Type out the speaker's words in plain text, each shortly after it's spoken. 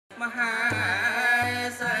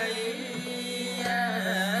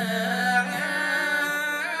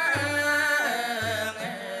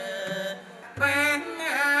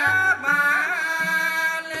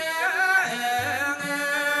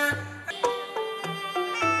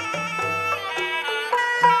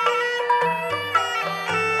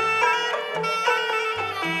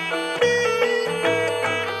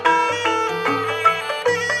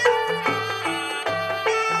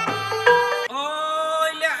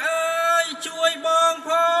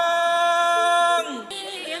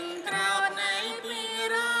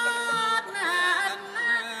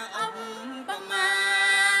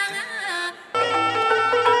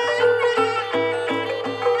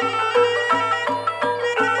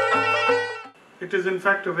It is in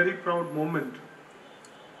fact a very proud moment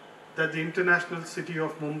that the international city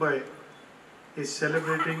of Mumbai is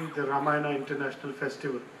celebrating the Ramayana International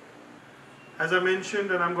Festival. As I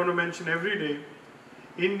mentioned, and I'm going to mention every day,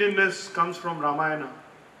 Indianness comes from Ramayana.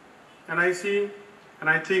 And I see and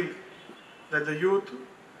I think that the youth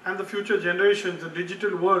and the future generations, the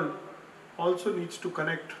digital world, also needs to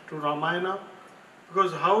connect to Ramayana,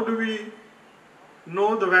 because how do we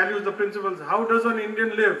know the values, the principles? How does an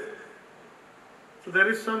Indian live? So there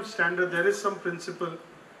is some standard, there is some principle,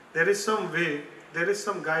 there is some way, there is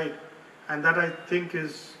some guide, and that I think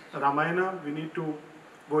is Ramayana. We need to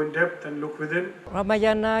go in depth and look within.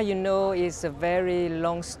 Ramayana, you know, is a very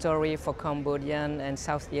long story for Cambodian and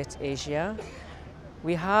Southeast Asia.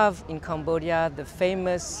 We have in Cambodia the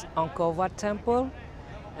famous Angkor Wat temple,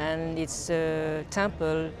 and it's a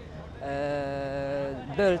temple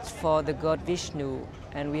built for the god Vishnu,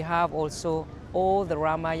 and we have also all the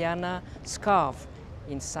Ramayana scarf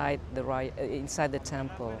inside the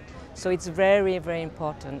temple. So it's very, very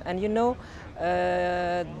important. And you know,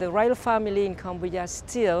 the royal family in Cambodia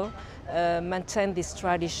still maintain this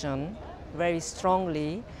tradition very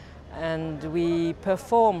strongly, and we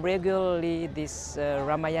perform regularly this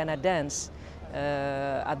Ramayana dance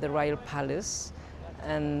at the royal palace,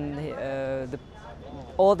 and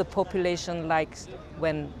all the population likes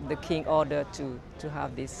when the king ordered to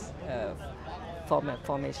have this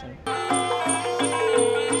formation.